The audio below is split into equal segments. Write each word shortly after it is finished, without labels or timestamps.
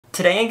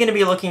today I'm going to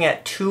be looking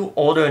at two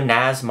older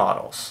NAS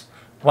models,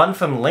 one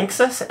from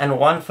Linksys and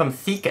one from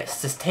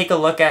Thecus, to take a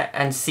look at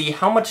and see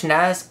how much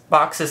NAS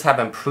boxes have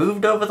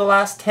improved over the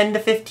last 10 to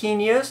 15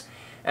 years,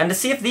 and to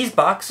see if these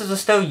boxes are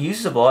still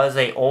usable as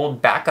an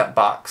old backup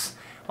box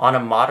on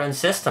a modern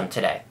system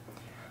today.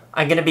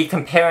 I'm going to be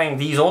comparing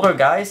these older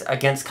guys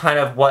against kind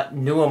of what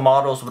newer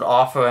models would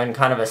offer in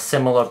kind of a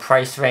similar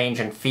price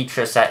range and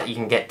feature set you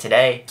can get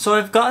today. So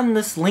I've gotten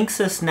this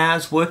Linksys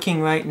NAS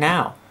working right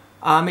now.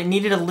 It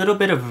needed a little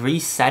bit of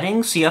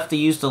resetting, so you have to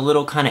use the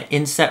little kind of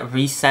inset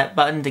reset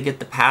button to get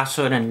the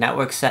password and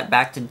network set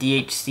back to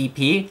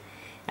DHCP.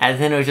 And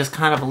then it was just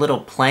kind of a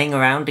little playing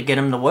around to get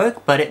them to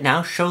work, but it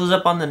now shows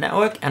up on the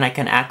network and I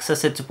can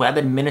access its web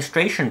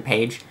administration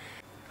page.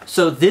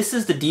 So this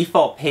is the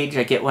default page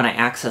I get when I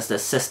access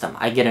this system.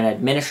 I get an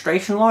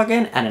administration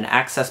login and an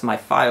access my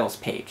files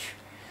page.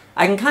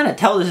 I can kind of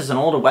tell this is an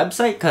older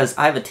website because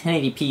I have a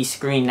 1080p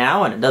screen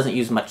now and it doesn't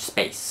use much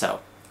space, so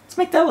let's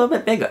make that a little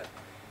bit bigger.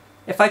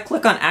 If I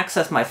click on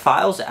access my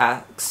files, it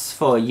asks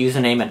for a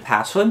username and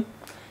password,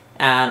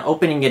 and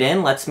opening it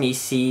in lets me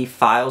see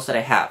files that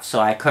I have.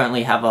 So I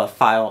currently have a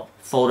file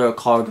folder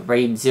called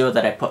RAID 0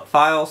 that I put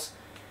files.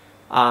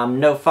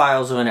 No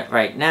files are in it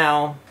right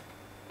now.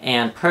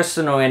 And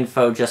personal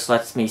info just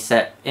lets me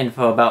set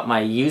info about my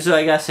user,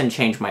 I guess, and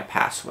change my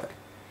password.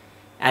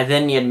 And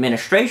then the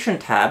administration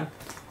tab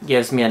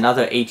gives me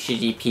another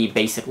HTTP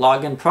basic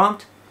login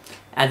prompt.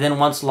 And then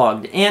once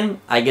logged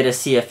in, I get to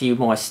see a few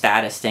more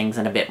status things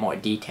in a bit more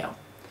detail.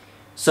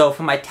 So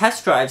for my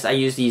test drives, I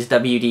use these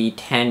WD-10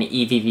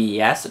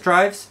 EVVES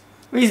drives.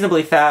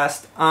 Reasonably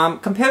fast.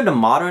 Compared to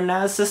modern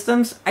NAS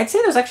systems, I'd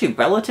say there's actually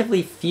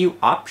relatively few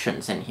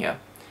options in here.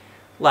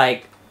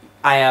 Like,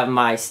 I have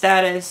my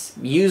status,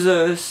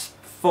 users,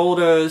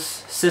 folders,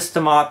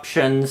 system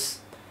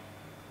options,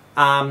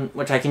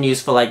 which I can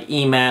use for like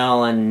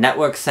email and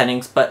network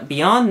settings, but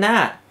beyond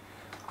that,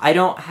 I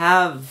don't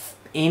have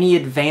any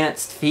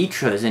advanced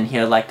features in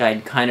here like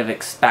I'd kind of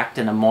expect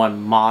in a more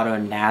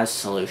modern NAS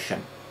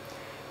solution.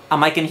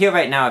 I can hear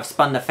right now I've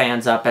spun the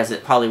fans up as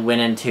it probably went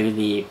into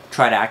the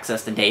try to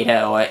access the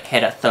data or it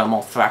hit a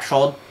thermal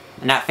threshold.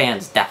 And that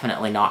fan's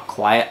definitely not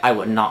quiet. I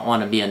would not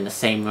want to be in the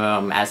same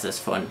room as this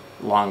for a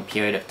long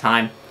period of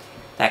time.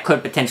 That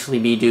could potentially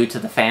be due to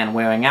the fan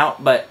wearing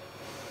out, but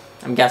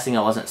I'm guessing it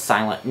wasn't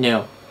silent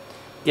new.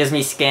 Gives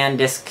me scan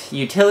disk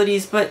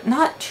utilities, but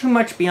not too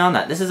much beyond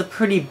that. This is a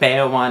pretty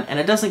bare one, and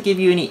it doesn't give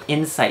you any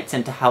insights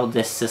into how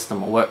this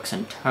system works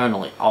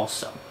internally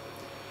also.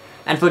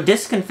 And for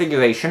disk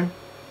configuration,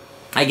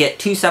 I get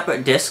two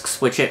separate disks,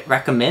 which it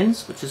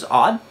recommends, which is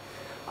odd.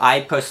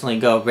 I personally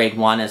go RAID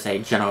 1 as a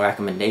general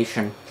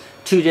recommendation.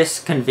 Two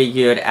disks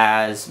configured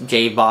as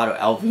JBOD or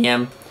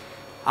LVM.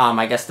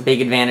 I guess the big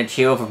advantage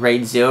here over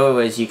RAID 0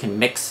 is you can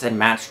mix and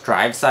match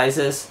drive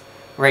sizes.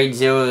 RAID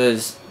 0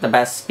 is the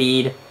best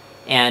speed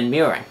and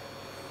mirroring.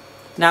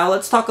 Now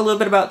let's talk a little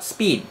bit about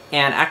speed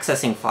and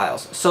accessing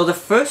files. So the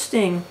first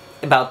thing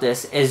about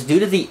this is due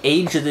to the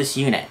age of this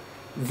unit,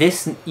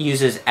 this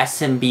uses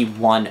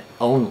SMB1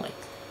 only.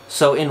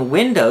 So in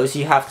Windows,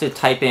 you have to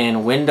type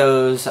in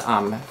Windows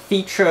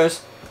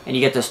features, and you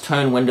get this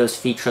turn Windows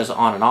features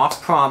on and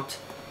off prompt.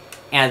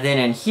 And then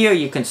in here,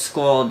 you can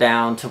scroll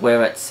down to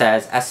where it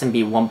says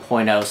SMB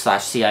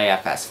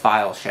 1.0/CIFS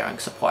file sharing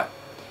support.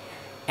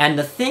 And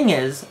the thing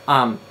is,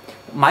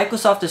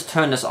 Microsoft has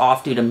turned this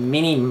off due to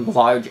many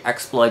large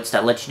exploits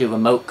that let you do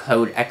remote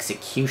code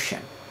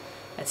execution.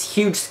 It's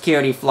huge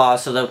security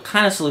flaws, so the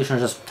kind of solution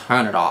is just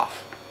turn it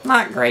off.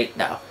 Not great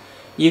though.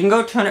 You can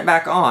go turn it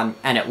back on,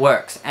 and it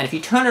works. And if you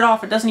turn it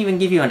off, it doesn't even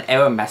give you an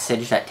error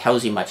message that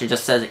tells you much. It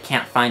just says it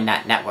can't find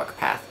that network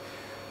path.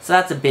 So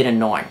that's a bit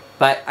annoying.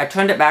 But I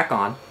turned it back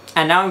on,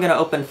 and now I'm going to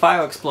open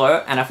File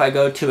Explorer, and if I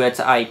go to its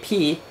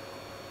IP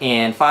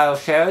in file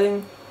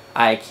sharing,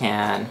 I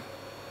can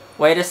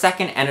wait a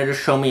second, and it'll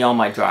show me all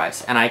my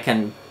drives. And I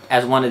can,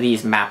 as one of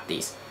these, map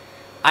these.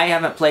 I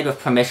haven't played with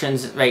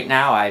permissions right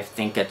now. I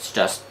think it's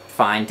just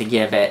fine to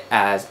give it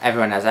as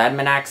everyone has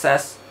admin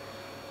access.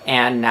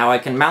 And now I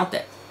can mount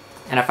it.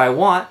 And if I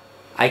want,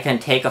 I can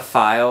take a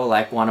file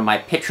like one of my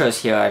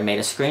pictures here I made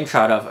a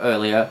screenshot of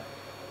earlier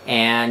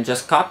and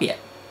just copy it.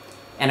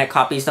 And it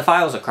copies the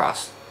files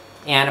across.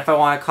 And if I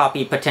want to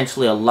copy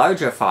potentially a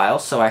larger file,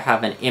 so I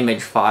have an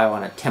image file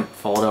on a temp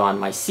folder on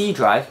my C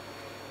drive,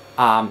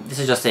 this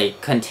is just a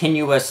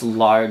continuous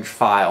large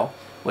file,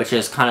 which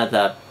is kind of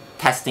the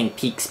testing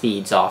peak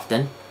speeds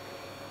often.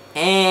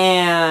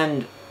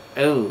 And,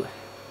 ooh,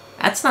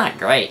 that's not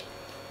great.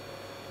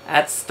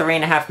 That's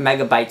 3.5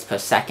 megabytes per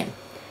second.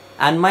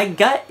 And my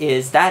gut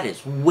is that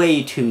is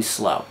way too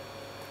slow.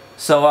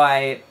 So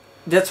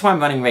that's why I'm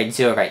running RAID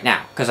 0 right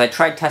now. Because I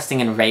tried testing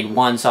in RAID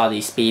 1, saw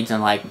these speeds,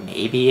 and like,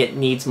 maybe it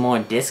needs more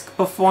disk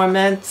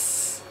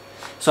performance.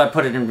 So I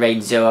put it in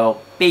RAID 0,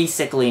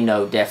 basically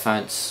no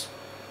difference.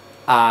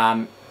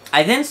 I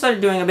then started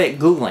doing a bit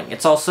Googling.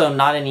 It's also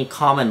not any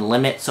common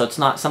limit, so it's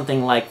not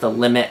something like the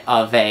limit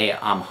of a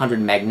 100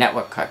 meg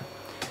network card.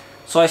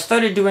 So I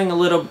started doing a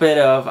little bit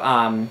of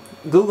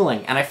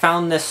Googling, and I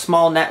found this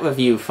small net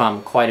review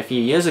from quite a few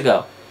years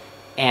ago.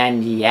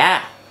 And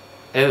yeah,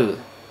 ooh,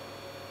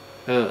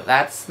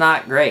 that's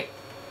not great.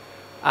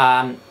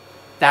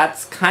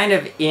 That's kind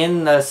of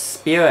in the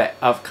spirit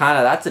of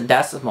that's a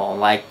decimal.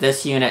 Like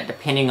this unit,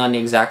 depending on the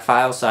exact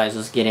file size,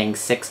 was getting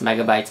 6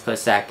 megabytes per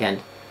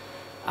second.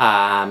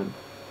 And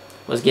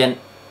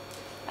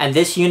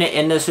this unit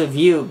in this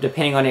review,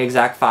 depending on the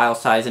exact file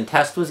size and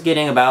test, was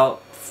getting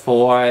about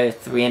 4,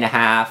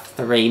 3.5,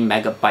 3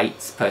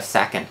 megabytes per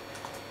second,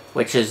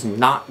 which is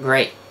not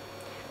great.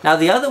 Now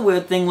the other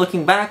weird thing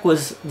looking back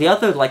was the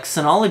other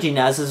Synology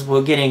NASs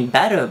were getting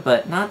better,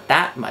 but not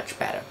that much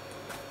better.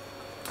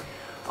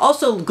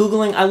 Also,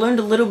 Googling, I learned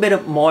a little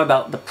bit more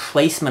about the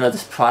placement of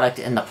this product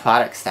in the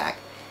product stack.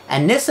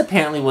 And this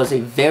apparently was a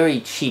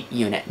very cheap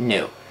unit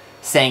new,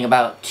 saying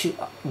about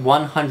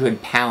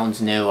 100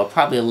 pounds new, or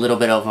probably a little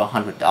bit over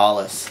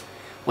 $100,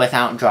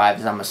 without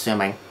drives, I'm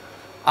assuming.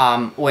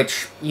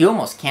 Which you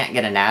almost can't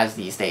get a NAS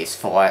these days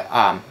for.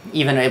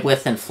 Even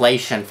with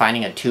inflation,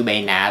 finding a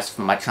 2-bay NAS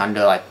for much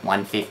under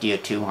 $150 or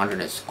 $200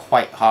 is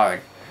quite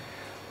hard.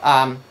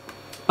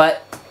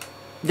 But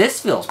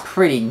this feels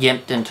pretty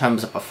gimped in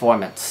terms of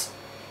performance.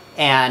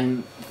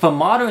 And for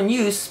modern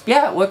use,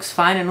 yeah, it works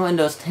fine in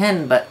Windows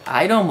 10, but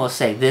I'd almost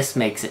say this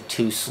makes it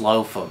too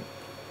slow for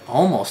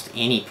almost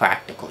any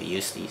practical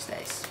use these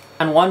days.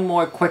 And one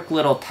more quick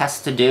little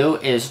test to do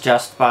is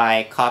just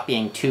by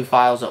copying 2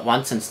 files at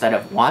once instead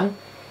of 1,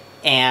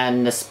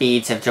 and the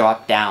speeds have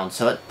dropped down.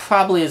 So it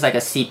probably is like a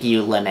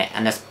CPU limit,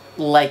 and this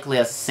likely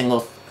has a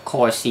single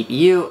core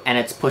CPU, and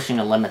it's pushing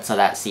the limits of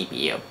that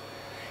CPU.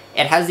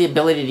 It has the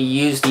ability to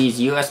use these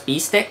USB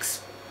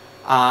sticks,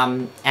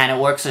 and it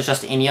works as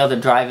just any other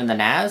drive in the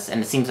NAS,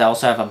 and it seems to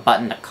also have a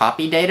button to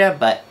copy data,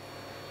 but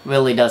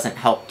really doesn't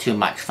help too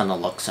much from the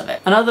looks of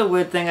it. Another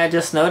weird thing I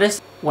just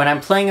noticed, when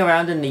I'm playing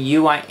around in the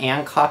UI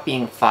and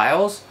copying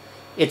files,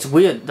 it's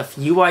weird, the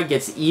UI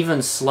gets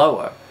even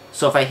slower.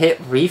 So if I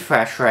hit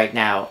refresh right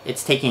now,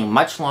 it's taking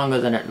much longer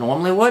than it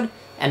normally would,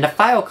 and the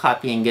file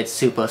copying gets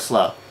super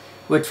slow,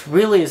 which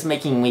really is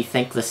making me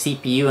think the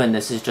CPU in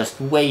this is just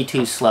way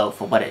too slow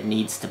for what it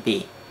needs to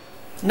be.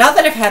 Now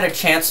that I've had a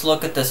chance to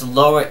look at this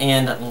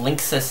lower-end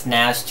Linksys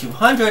NAS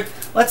 200,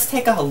 let's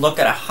take a look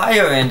at a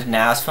higher-end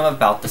NAS from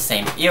about the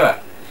same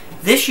era.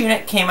 This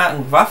unit came out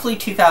in roughly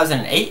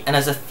 2008 and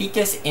has a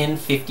Thecus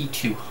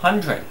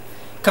N5200.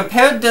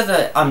 Compared to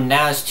the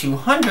NAS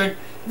 200,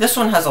 this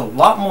one has a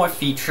lot more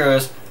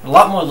features, a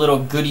lot more little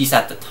goodies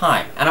at the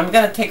time. And I'm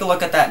going to take a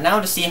look at that now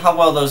to see how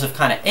well those have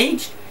kind of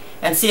aged,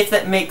 and see if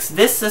that makes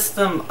this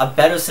system a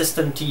better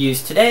system to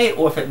use today,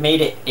 or if it made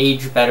it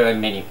age better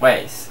in many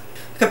ways.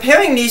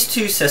 Comparing these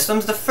two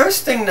systems, the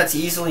first thing that's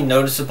easily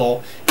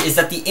noticeable is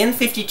that the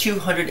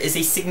N5200 is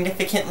a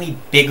significantly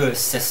bigger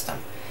system.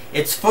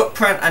 Its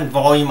footprint and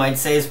volume, I'd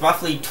say, is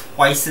roughly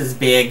twice as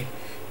big,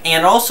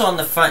 and also on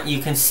the front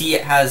you can see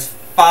it has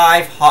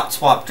 5 hot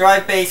swap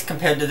drive bays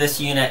compared to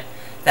this unit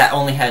that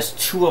only has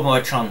 2 of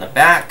which on the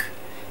back.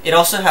 It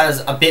also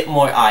has a bit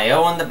more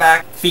I/O on the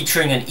back,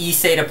 featuring an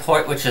eSATA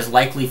port, which is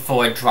likely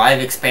for drive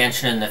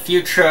expansion in the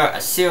future,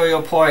 a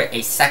serial port,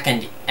 a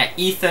second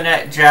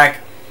Ethernet jack,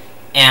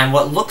 and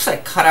what looks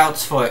like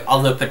cutouts for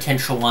other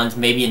potential ones,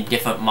 maybe in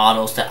different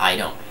models that I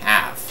don't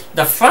have.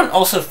 The front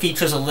also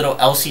features a little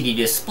LCD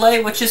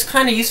display, which is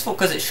kind of useful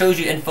because it shows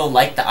you info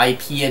like the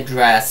IP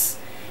address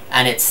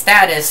and its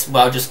status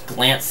while just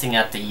glancing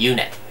at the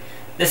unit.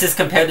 This is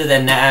compared to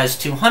the NAS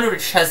 200,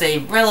 which has a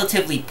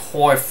relatively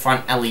poor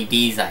front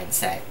LEDs, I'd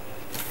say.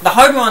 The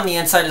hardware on the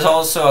inside is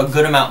also a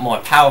good amount more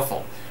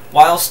powerful.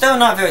 While still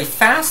not very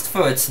fast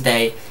for its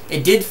day,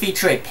 it did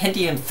feature a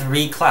Pentium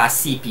 3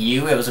 class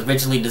CPU. It was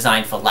originally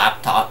designed for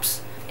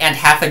laptops, and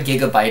half a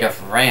gigabyte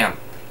of RAM.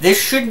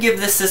 This should give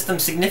this system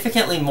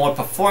significantly more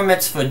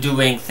performance for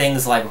doing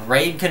things like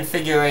RAID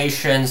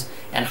configurations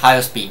and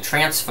higher speed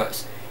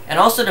transfers. And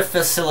also to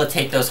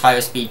facilitate those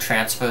higher speed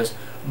transfers,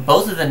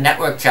 both of the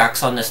network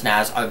jacks on this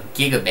NAS are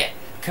gigabit,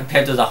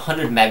 compared to the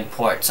 100 meg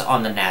ports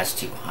on the NAS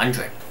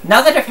 200.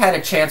 Now that I've had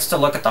a chance to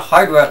look at the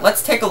hardware,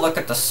 let's take a look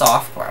at the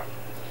software.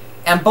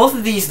 And both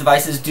of these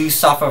devices do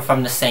suffer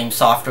from the same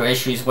software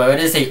issues, where it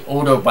is an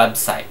older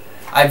website.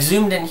 I've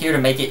zoomed in here to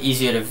make it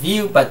easier to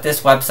view, but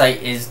this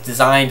website is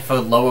designed for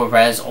lower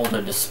res,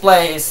 older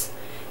displays,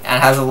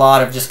 and has a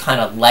lot of just kind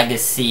of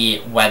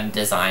legacy web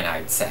design,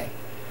 I'd say.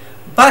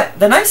 But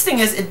the nice thing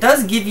is it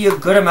does give you a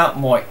good amount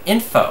more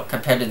info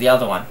compared to the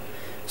other one.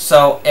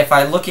 So if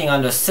I'm looking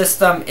under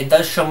system, it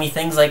does show me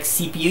things like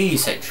CPU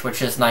usage,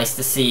 which is nice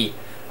to see.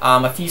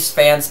 A few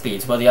fan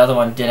speeds where the other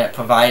one didn't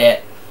provide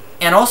it.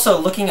 And also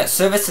looking at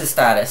services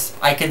status,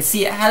 I can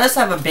see it does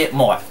have a bit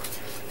more.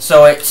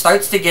 So it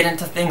starts to get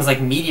into things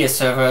like media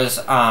servers,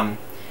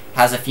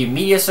 has a few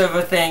media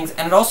server things,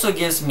 and it also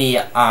gives me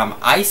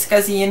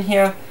iSCSI in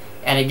here,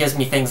 and it gives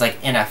me things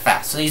like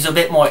NFS. So these are a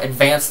bit more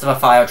advanced of a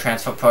file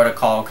transfer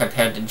protocol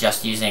compared to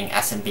just using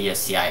SMB or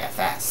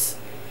CIFS.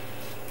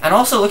 And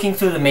also looking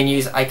through the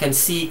menus, I can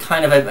see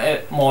kind of a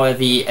bit more of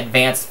the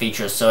advanced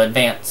features. So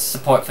advanced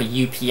support for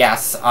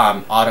UPS,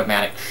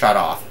 automatic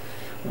shutoff,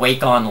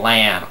 wake on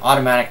LAN,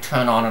 automatic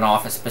turn on and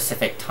off at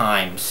specific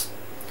times.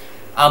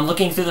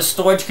 Looking through the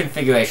storage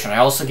configuration, I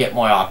also get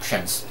more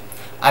options.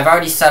 I've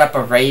already set up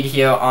a RAID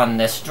here on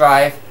this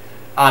drive.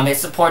 It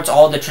supports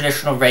all the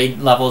traditional RAID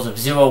levels of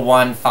 0,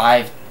 1,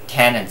 5,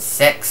 10, and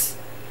 6.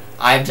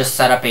 I've just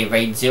set up a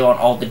RAID 0 on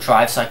all the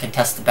drives so I can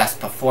test the best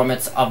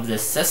performance of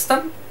this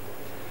system.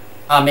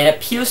 It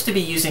appears to be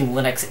using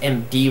Linux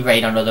MD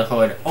RAID under the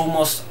hood.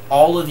 Almost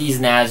all of these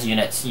NAS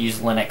units use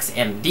Linux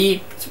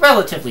MD. It's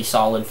relatively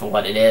solid for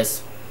what it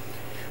is.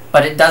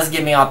 But it does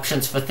give me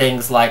options for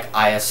things like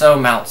ISO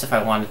mounts if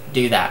I wanted to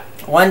do that.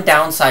 One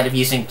downside of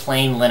using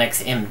plain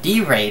Linux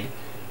MD RAID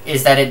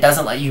is that it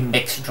doesn't let you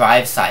mix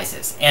drive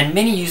sizes. And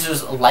many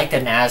users like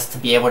a NAS to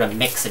be able to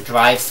mix a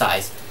drive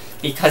size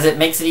because it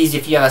makes it easy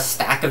if you have a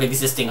stack of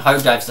existing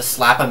hard drives to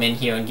slap them in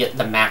here and get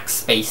the max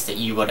space that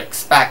you would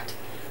expect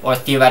or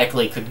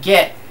theoretically could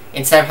get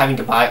instead of having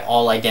to buy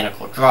all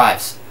identical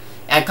drives.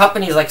 And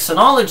companies like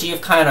Synology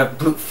have kind of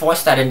brute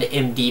forced that into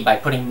MD by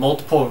putting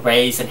multiple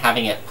arrays and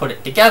having it put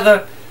it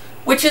together,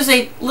 which is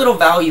a little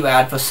value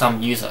add for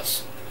some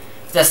users.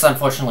 This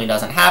unfortunately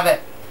doesn't have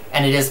it,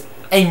 and it is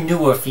a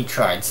newer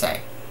feature, I'd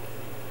say.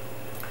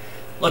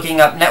 Looking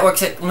up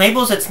networks, it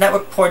labels its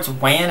network ports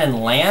WAN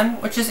and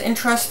LAN, which is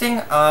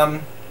interesting.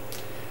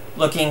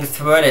 Looking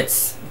through it,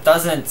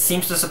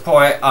 seems to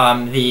support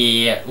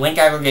the link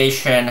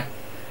aggregation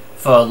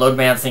for load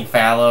balancing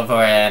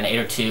failover and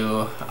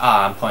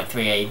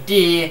 802.3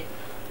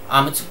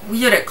 AD. It's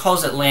weird it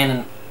calls it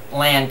LAN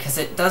because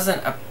it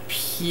doesn't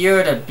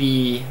appear to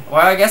be...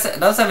 Well, I guess it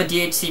does have a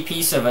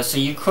DHCP server, so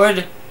you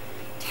could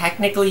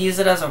technically use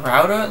it as a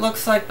router, it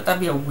looks like, but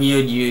that'd be a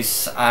weird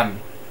use.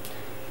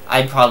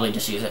 I'd probably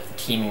just use it for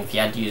teaming if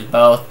you had to use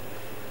both.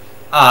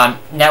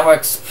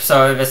 Network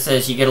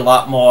services, you get a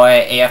lot more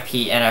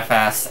AFP,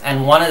 NFS,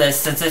 and one of this,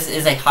 since this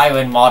is a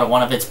higher-end model,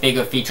 one of its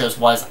bigger features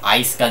was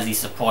iSCSI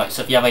support.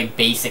 So if you have a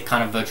basic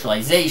kind of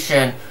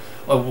virtualization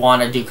or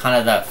want to do kind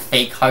of the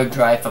fake hard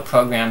drive for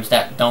programs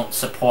that don't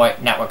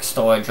support network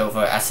storage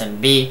over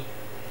SMB,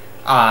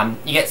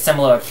 you get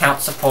similar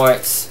account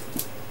supports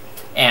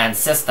and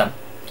system.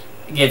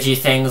 It gives you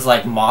things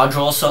like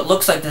modules, so it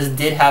looks like this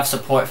did have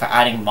support for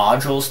adding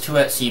modules to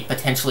it, so you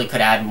potentially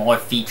could add more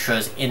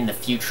features in the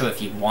future if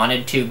you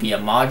wanted to via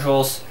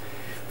modules,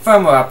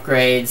 firmware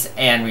upgrades,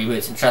 and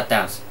reboots and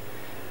shutdowns.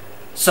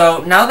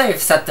 So now that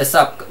I've set this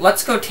up,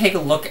 let's go take a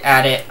look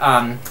at it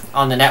on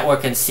the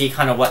network and see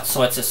kind of what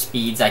sorts of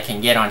speeds I can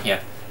get on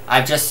here.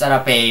 I've just set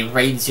up a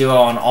RAID 0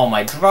 on all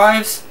my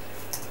drives,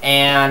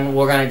 and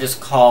we're going to just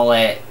call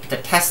it the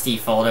testy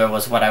folder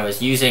was what I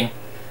was using.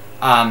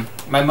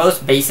 My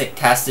most basic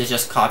test is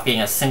just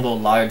copying a single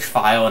large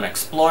file in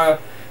Explorer,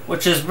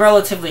 which is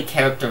relatively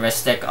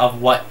characteristic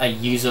of what a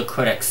user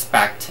could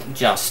expect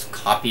just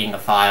copying a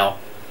file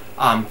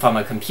from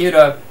a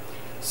computer.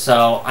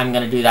 So I'm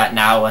going to do that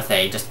now with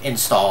a just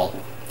install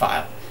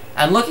file.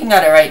 And looking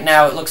at it right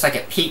now, it looks like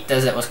it peaked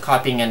as it was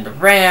copying into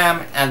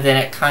RAM, and then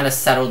it kind of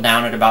settled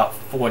down at about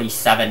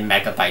 47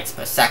 megabytes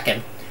per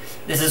second.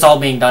 This is all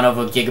being done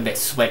over a gigabit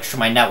switch, so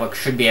my network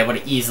should be able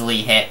to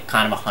easily hit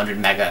kind of 100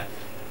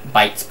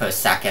 megabytes per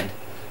second.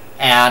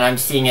 And I'm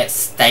seeing it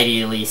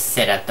steadily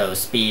sit at those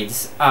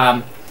speeds.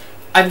 I've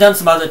done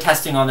some other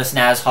testing on this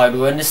NAS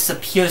hardware, and this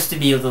appears to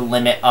be the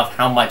limit of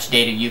how much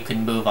data you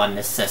can move on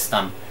this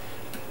system.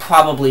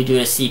 Probably due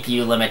to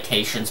CPU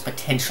limitations,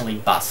 potentially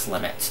bus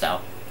limits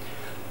though.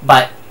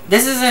 But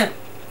this isn't,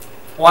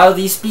 while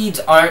these speeds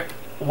aren't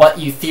what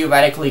you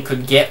theoretically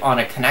could get on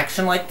a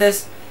connection like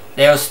this,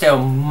 they are still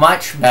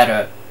much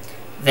better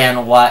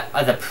than what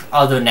the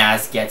other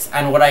NAS gets,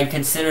 and what I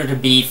consider to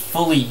be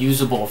fully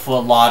usable for a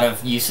lot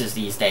of uses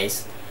these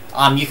days.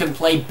 You can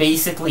play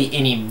basically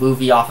any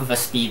movie off of a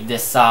speed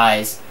this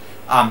size.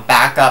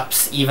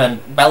 Backups,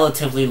 even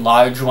relatively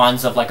large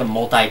ones of like a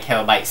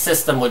multi-terabyte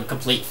system, would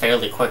complete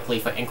fairly quickly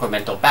for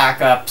incremental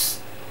backups.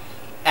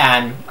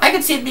 And I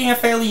could see it being a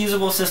fairly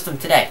usable system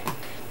today.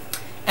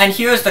 And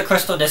here's the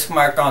crystal disk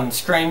mark on the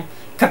screen.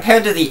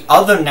 Compared to the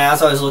other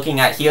NAS I was looking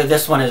at here,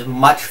 this one is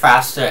much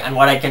faster and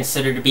what I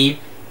consider to be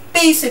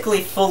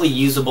basically fully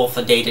usable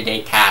for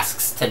day-to-day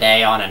tasks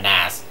today on a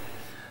NAS.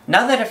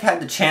 Now that I've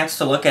had the chance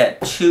to look at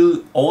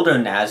two older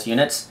NAS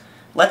units,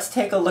 let's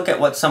take a look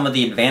at what some of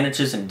the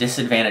advantages and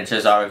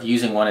disadvantages are of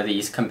using one of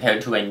these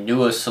compared to a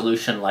newer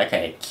solution like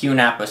a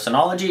QNAP or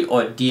Synology,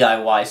 or a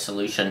DIY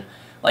solution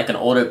like an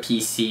older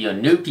PC or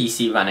new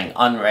PC running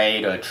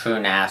Unraid or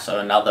TrueNAS or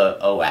another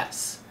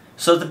OS.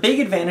 So the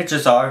big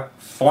advantages are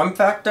form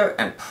factor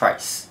and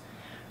price.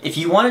 If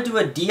you want to do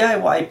a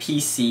DIY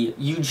PC,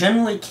 you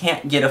generally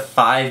can't get a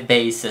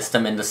 5-bay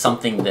system into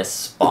something this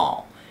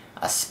small,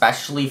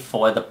 especially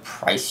for the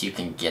price you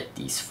can get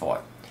these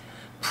for.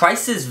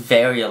 Prices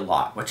vary a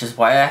lot, which is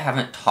why I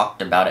haven't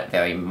talked about it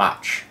very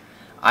much.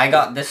 I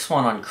got this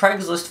one on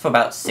Craigslist for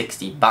about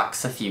 60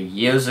 bucks a few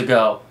years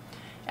ago,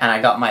 and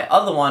I got my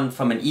other one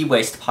from an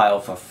e-waste pile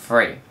for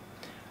free.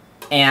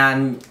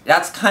 And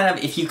that's kind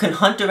of, if you can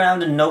hunt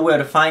around and know where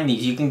to find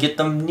these, you can get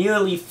them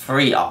nearly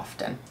free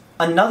often.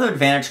 Another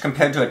advantage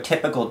compared to a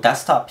typical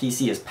desktop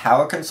PC is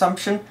power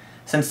consumption.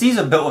 Since these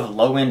are built with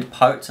low-end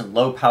parts and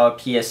low-power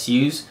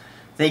PSUs,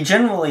 They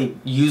generally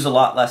use a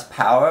lot less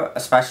power,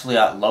 especially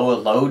at lower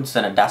loads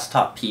than a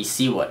desktop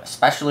PC would,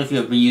 especially if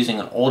you're reusing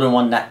an older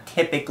one that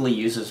typically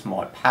uses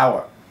more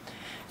power.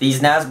 These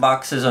NAS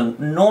boxes are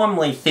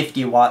normally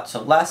 50 watts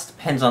or less,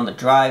 depends on the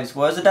drives,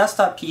 whereas a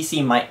desktop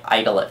PC might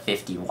idle at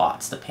 50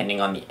 watts,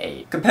 depending on the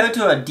age. Compared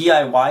to a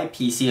DIY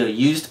PC or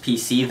used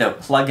PC, they're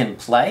plug and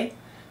play,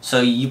 so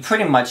you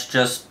pretty much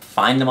just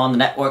find them on the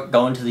network,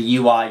 go into the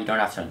UI, you don't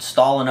have to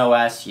install an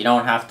OS, you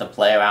don't have to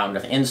play around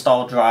with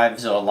install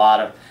drives or a lot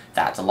of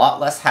that. It's a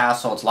lot less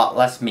hassle, it's a lot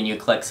less menu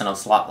clicks, and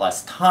it's a lot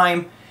less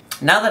time.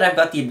 Now that I've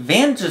got the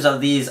advantages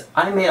of these,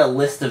 I made a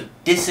list of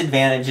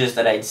disadvantages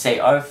that I'd say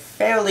are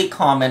fairly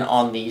common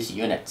on these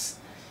units.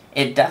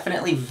 It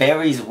definitely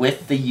varies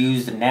with the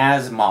used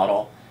NAS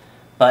model,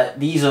 but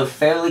these are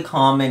fairly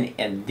common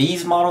in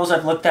these models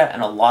I've looked at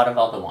and a lot of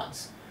other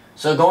ones.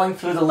 So going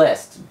through the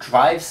list,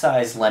 drive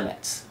size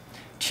limits.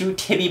 2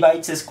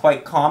 TB is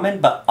quite common,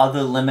 but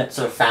other limits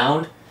are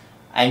found,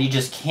 and you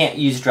just can't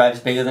use drives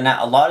bigger than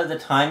that. A lot of the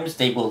times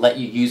they will let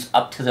you use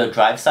up to the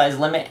drive size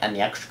limit and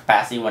the extra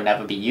capacity will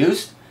never be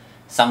used.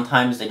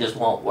 Sometimes they just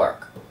won't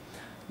work.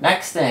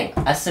 Next thing,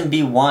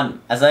 SMB1.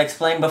 As I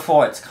explained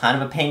before, it's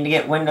kind of a pain to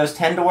get Windows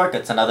 10 to work.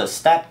 It's another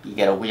step, you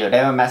get a weird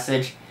error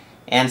message,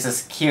 and it's a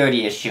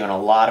security issue in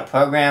a lot of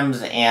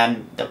programs,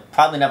 and they're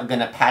probably never going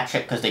to patch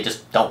it because they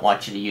just don't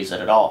want you to use it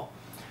at all.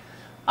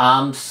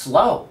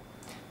 Slow.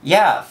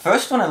 Yeah,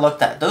 first one I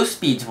looked at, those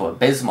speeds were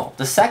abysmal.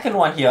 The second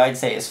one here I'd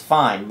say is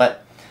fine,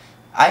 but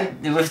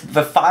with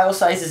the file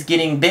sizes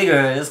getting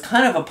bigger, there's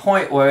kind of a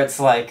point where it's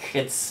like,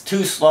 it's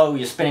too slow,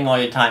 you're spending all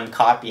your time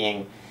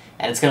copying,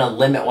 and it's going to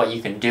limit what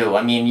you can do.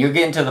 I mean, you're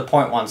getting to the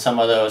point on some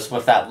of those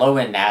with that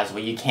low-end NAS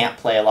where you can't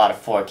play a lot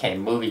of 4K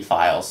movie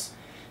files,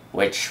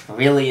 which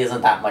really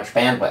isn't that much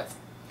bandwidth.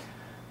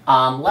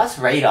 Less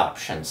RAID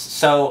options.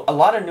 So a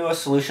lot of newer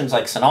solutions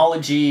like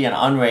Synology and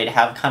Unraid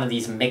have kind of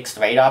these mixed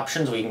RAID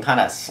options where you can kind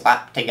of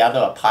slap together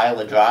a pile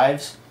of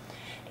drives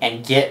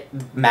and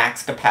get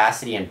max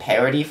capacity and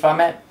parity from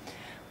it.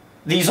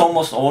 These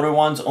almost older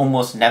ones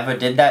almost never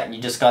did that, and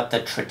you just got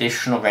the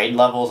traditional RAID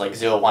levels like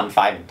 0, 1,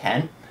 5, and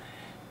 10.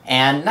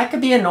 And that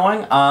could be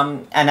annoying,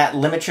 and that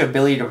limits your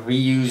ability to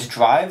reuse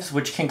drives,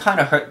 which can kind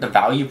of hurt the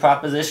value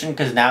proposition,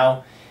 because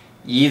now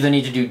you either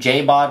need to do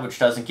JBOD, which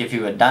doesn't give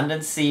you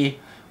redundancy,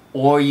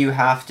 or you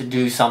have to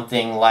do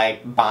something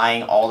like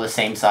buying all the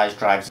same size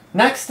drives.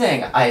 Next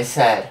thing I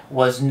said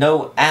was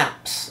no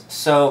apps.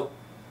 So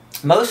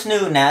most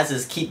new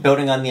NASs keep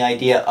building on the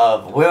idea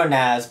of we're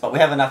NAS, but we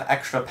have enough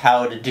extra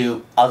power to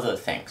do other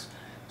things.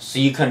 So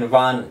you can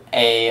run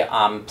a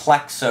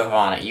Plex server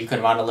on it, you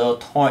can run a little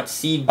torrent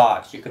seed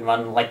box, you can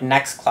run like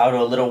Nextcloud or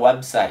a little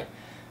website.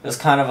 There's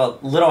kind of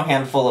a little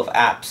handful of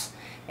apps.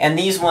 And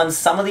these ones,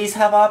 some of these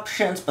have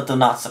options, but they're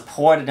not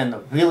supported and they're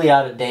really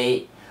out of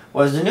date.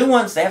 Whereas the new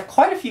ones, they have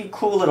quite a few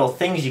cool little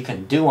things you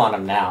can do on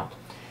them now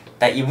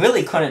that you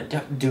really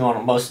couldn't do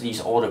on most of these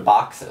older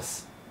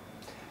boxes.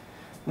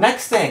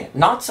 Next thing,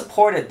 not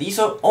supported. These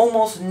are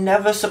almost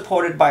never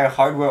supported by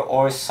hardware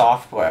or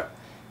software.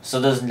 So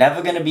there's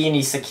never going to be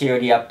any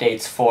security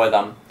updates for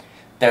them.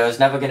 There's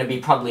never going to be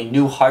probably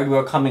new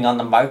hardware coming on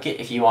the market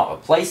if you want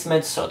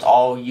replacements, so it's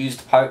all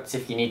used parts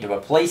if you need to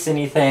replace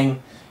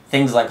anything.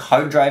 Things like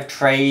hard drive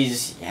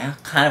trays, yeah,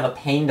 kind of a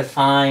pain to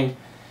find,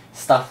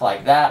 stuff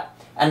like that.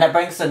 And that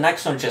brings to the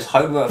next one, which is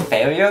hardware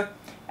failure.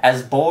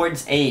 As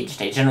boards age,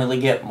 they generally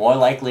get more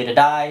likely to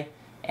die,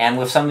 and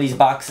with some of these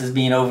boxes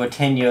being over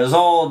 10 years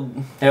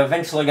old, they're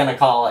eventually going to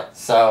call it.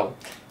 So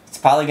it's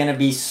probably going to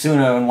be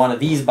sooner in one of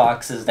these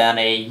boxes than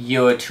a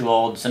year or two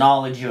old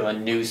Synology or a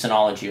new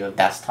Synology or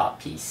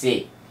desktop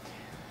PC.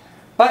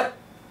 But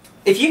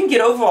if you can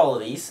get over all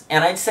of these,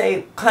 and I'd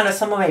say kind of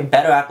some of my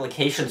better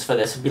applications for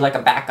this would be like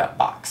a backup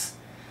box.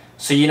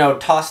 So, you know,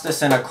 toss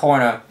this in a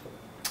corner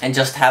and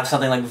just have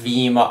something like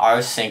Veeam or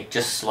rsync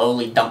just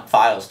slowly dump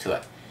files to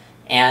it.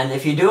 And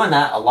if you're doing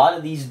that, a lot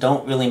of these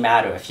don't really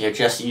matter if you're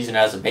just using it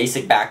as a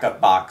basic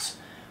backup box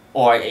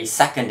or a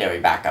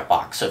secondary backup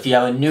box. So if you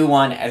have a new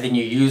one and then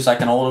you use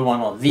like an older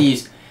one of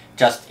these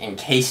just in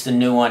case the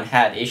new one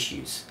had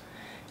issues.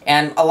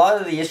 And a lot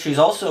of the issues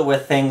also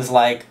with things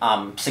like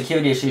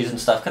security issues and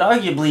stuff could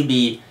arguably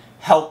be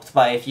helped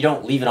by if you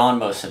don't leave it on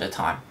most of the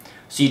time.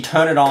 So you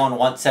turn it on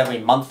once every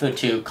month or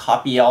two,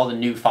 copy all the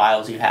new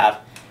files you have,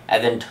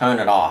 and then turn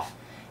it off.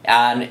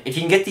 And if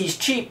you can get these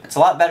cheap, it's a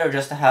lot better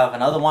just to have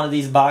another one of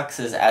these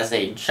boxes as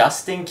a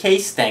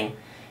just-in-case thing.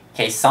 In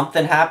case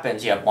something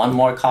happens, you have one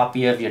more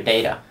copy of your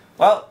data.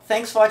 Well,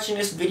 thanks for watching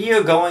this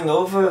video going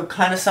over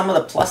kind of some of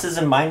the pluses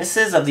and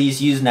minuses of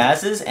these used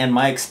NASs and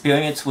my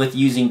experience with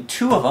using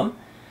 2 of them.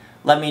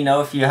 Let me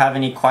know if you have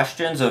any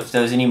questions or if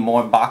there's any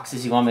more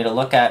boxes you want me to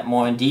look at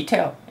more in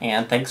detail.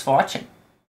 And thanks for watching.